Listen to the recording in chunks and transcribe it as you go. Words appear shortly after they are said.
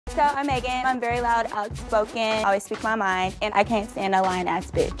So I'm Meghan. I'm very loud, outspoken, always speak my mind, and I can't stand a lying-ass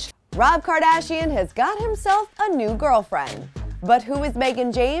bitch. Rob Kardashian has got himself a new girlfriend. But who is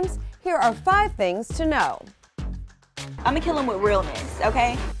Meghan James? Here are 5 things to know. I'm gonna kill him with realness,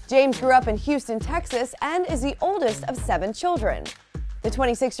 okay? James grew up in Houston, Texas, and is the oldest of 7 children. The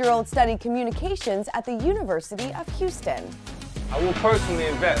 26-year-old studied communications at the University of Houston. I will personally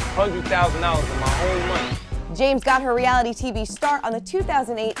invest $100,000 of my own money. James got her reality TV start on the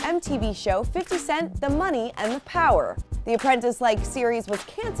 2008 MTV show 50 Cent, The Money and the Power. The Apprentice-like series was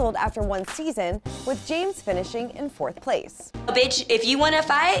canceled after 1 season, with James finishing in 4th place. Bitch, if you wanna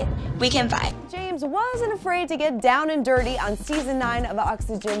fight, we can fight. James wasn't afraid to get down and dirty on season 9 of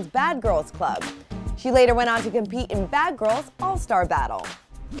Oxygen's Bad Girls Club. She later went on to compete in Bad Girls All-Star Battle.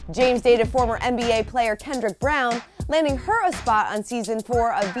 James dated former NBA player Kendrick Brown, landing her a spot on season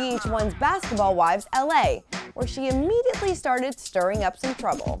 4 of VH1's Basketball Wives LA, where she immediately started stirring up some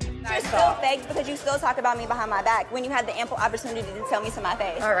trouble. You're still fake because you still talk about me behind my back when you had the ample opportunity to tell me to my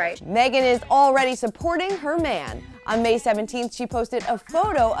face. All right. Meghan is already supporting her man. On May 17th, she posted a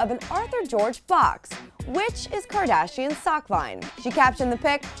photo of an Arthur George box, which is Kardashian's sock line. She captioned the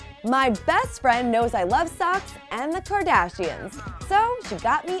pic, "My best friend knows I love socks and the Kardashians, so she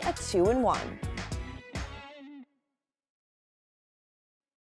got me a 2-in-1.